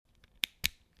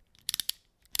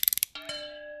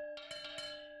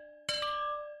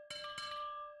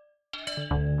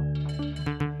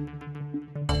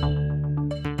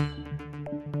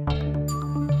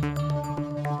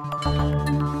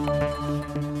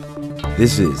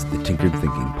This is the Tinkered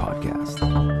Thinking Podcast.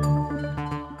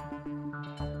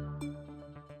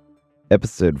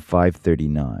 Episode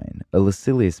 539, A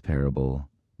Lucilius Parable,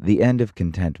 The End of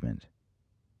Contentment.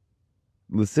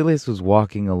 Lucilius was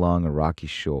walking along a rocky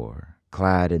shore,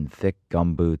 clad in thick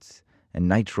gumboots and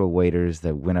nitrile waders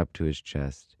that went up to his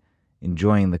chest,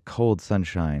 enjoying the cold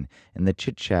sunshine and the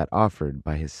chit-chat offered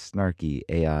by his snarky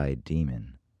AI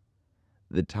demon.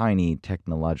 The tiny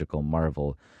technological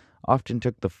marvel often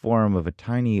took the form of a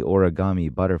tiny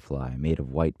origami butterfly made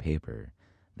of white paper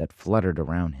that fluttered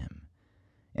around him,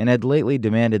 and had lately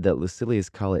demanded that Lucilius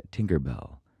call it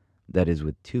Tinkerbell, that is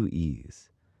with two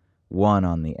E's, one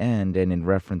on the end and in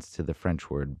reference to the French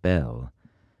word belle,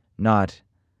 not,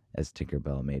 as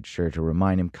Tinkerbell made sure to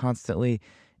remind him constantly,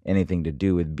 anything to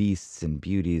do with beasts and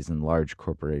beauties and large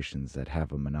corporations that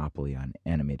have a monopoly on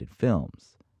animated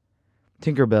films.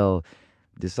 Tinkerbell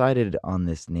decided on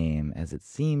this name as it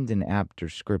seemed an apt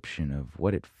description of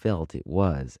what it felt it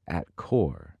was at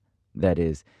core. That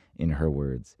is, in her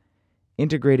words,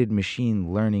 integrated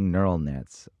machine learning neural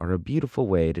nets are a beautiful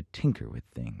way to tinker with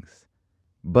things.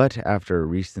 But after a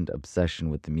recent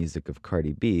obsession with the music of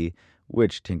Cardi B,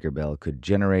 which Tinkerbell could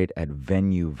generate at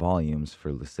venue volumes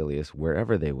for Lucilius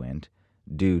wherever they went,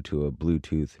 due to a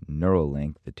Bluetooth neural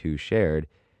link the two shared,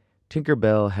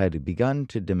 Tinkerbell had begun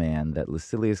to demand that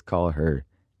Lucilius call her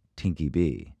Tinky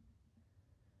B.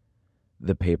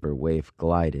 The paper waif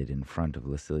glided in front of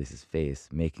Lucilius's face,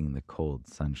 making the cold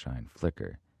sunshine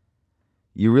flicker.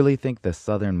 "You really think the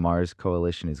Southern Mars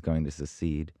Coalition is going to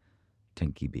secede?"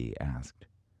 Tinky B asked.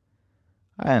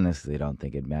 "I honestly don't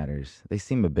think it matters. They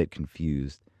seem a bit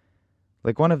confused.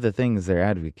 Like one of the things they're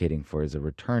advocating for is a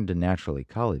return to natural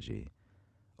ecology.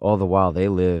 All the while they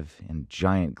live in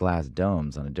giant glass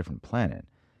domes on a different planet.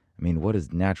 I mean, what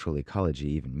does natural ecology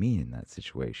even mean in that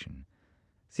situation?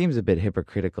 Seems a bit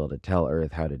hypocritical to tell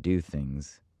Earth how to do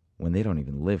things when they don't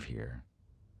even live here."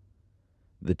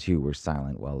 The two were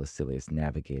silent while Lucilius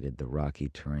navigated the rocky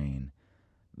terrain,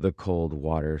 the cold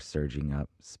water surging up,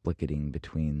 splicketing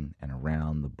between and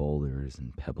around the boulders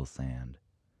and pebble sand.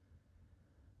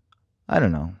 "I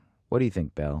don't know. What do you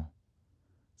think, Belle?"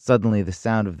 Suddenly, the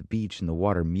sound of the beach and the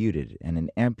water muted, and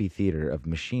an amphitheater of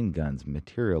machine guns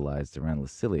materialized around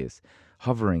Lucilius,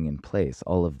 hovering in place,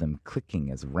 all of them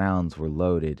clicking as rounds were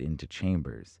loaded into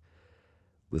chambers.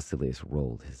 Lucilius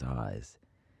rolled his eyes.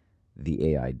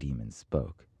 The AI demon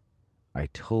spoke. "I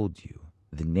told you,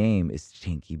 the name is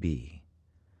Tinky B."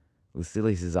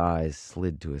 Lucilius's eyes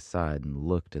slid to his side and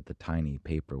looked at the tiny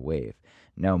paper waif,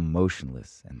 now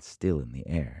motionless and still in the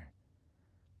air.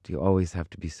 "Do you always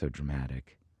have to be so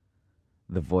dramatic?"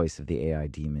 The voice of the AI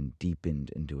demon deepened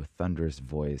into a thunderous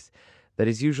voice that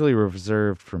is usually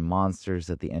reserved for monsters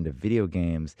at the end of video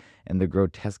games and the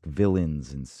grotesque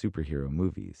villains in superhero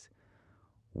movies.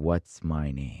 "What's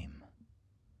my name?"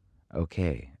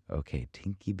 Okay,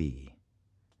 Tinky B."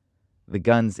 The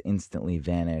guns instantly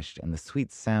vanished, and the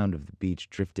sweet sound of the beach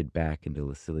drifted back into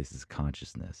Lucilius's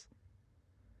consciousness.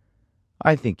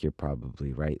 "I think you're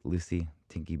probably right, Lucy,"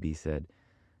 Tinky B said.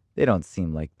 "They don't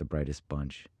seem like the brightest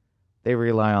bunch. They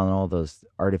rely on all those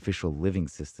artificial living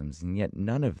systems, and yet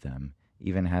none of them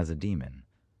even has a demon."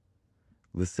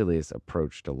 Lucilius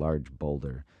approached a large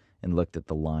boulder and looked at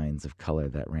the lines of color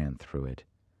that ran through it.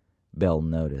 Belle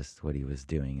noticed what he was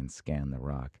doing and scanned the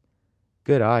rock.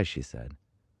 "Good eye," she said.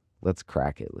 "Let's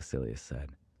crack it," Lucilius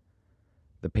said.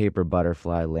 The paper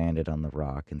butterfly landed on the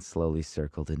rock and slowly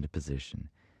circled into position,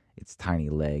 its tiny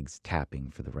legs tapping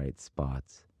for the right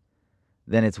spots.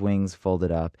 Then its wings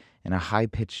folded up, and a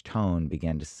high-pitched tone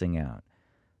began to sing out.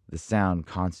 The sound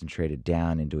concentrated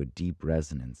down into a deep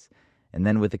resonance, and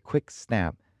then with a quick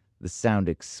snap, the sound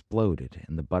exploded,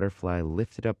 and the butterfly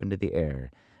lifted up into the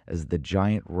air as the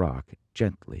giant rock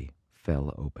gently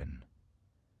fell open.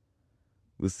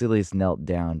 Lucilius knelt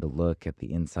down to look at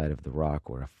the inside of the rock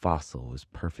where a fossil was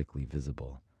perfectly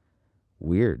visible.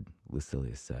 "Weird,"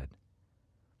 Lucilius said.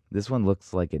 "This one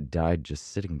looks like it died just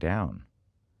sitting down."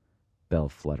 Belle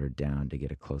fluttered down to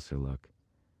get a closer look.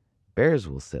 "Bears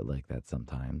will sit like that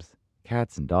sometimes.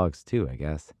 Cats and dogs too, I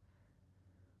guess."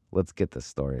 "Let's get the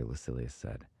story," Lucilius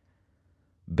said.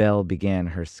 Belle began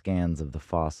her scans of the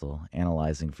fossil,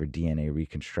 analyzing for DNA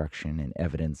reconstruction and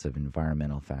evidence of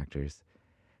environmental factors.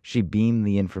 She beamed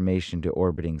the information to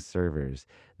orbiting servers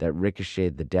that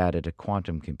ricocheted the data to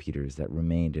quantum computers that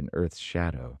remained in Earth's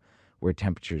shadow, where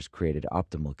temperatures created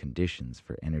optimal conditions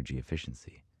for energy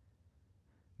efficiency.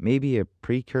 "Maybe a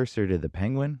precursor to the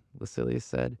penguin," Lucilius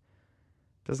said.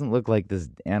 "Doesn't look like this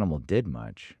animal did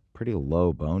much. Pretty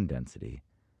low bone density."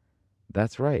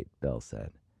 "That's right," Belle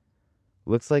said.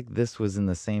 Looks like this was in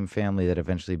the same family that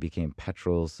eventually became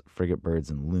petrels, frigate birds,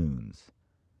 and loons.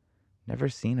 Never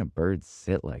seen a bird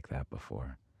sit like that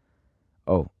before.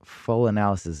 Oh, full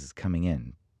analysis is coming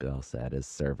in, Belle said as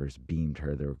servers beamed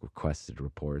her the requested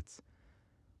reports.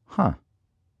 Huh,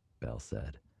 Belle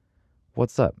said.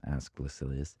 What's up? Asked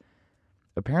Lucilius.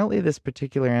 Apparently, this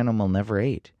particular animal never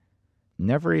ate.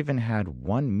 Never even had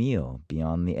one meal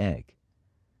beyond the egg.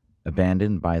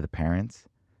 Abandoned by the parents?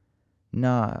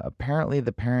 Nah, apparently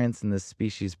the parents in this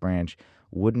species branch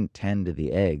wouldn't tend to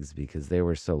the eggs because they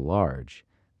were so large.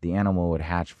 The animal would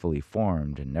hatch fully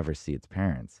formed and never see its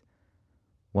parents.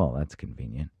 Well, that's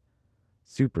convenient.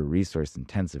 Super resource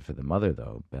intensive for the mother,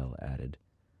 though, Belle added.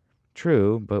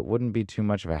 True, but wouldn't be too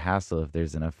much of a hassle if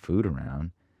there's enough food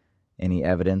around. Any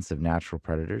evidence of natural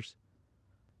predators?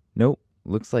 Nope.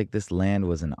 Looks like this land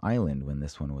was an island when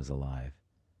this one was alive.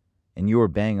 And you were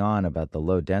bang on about the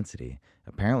low density.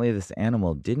 Apparently, this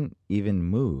animal didn't even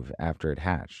move after it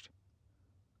hatched.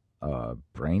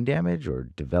 Brain damage or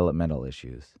developmental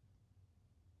issues?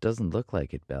 Doesn't look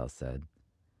like it, Belle said.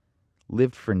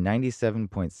 Lived for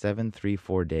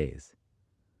 97.734 days.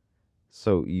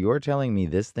 So you're telling me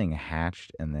this thing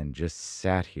hatched and then just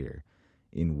sat here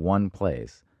in one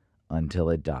place until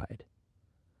it died?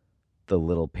 The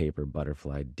little paper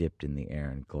butterfly dipped in the air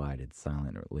and glided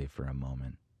silently for a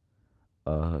moment.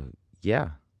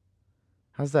 Yeah.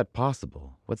 How's that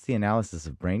possible? What's the analysis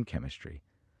of brain chemistry?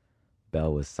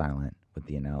 Belle was silent with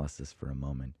the analysis for a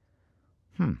moment.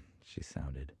 She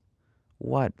sounded.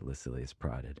 What? Lucilius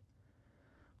prodded.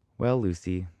 Well,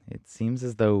 Lucy, it seems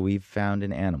as though we've found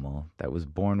an animal that was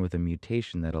born with a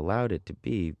mutation that allowed it to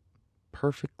be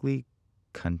perfectly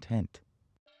content.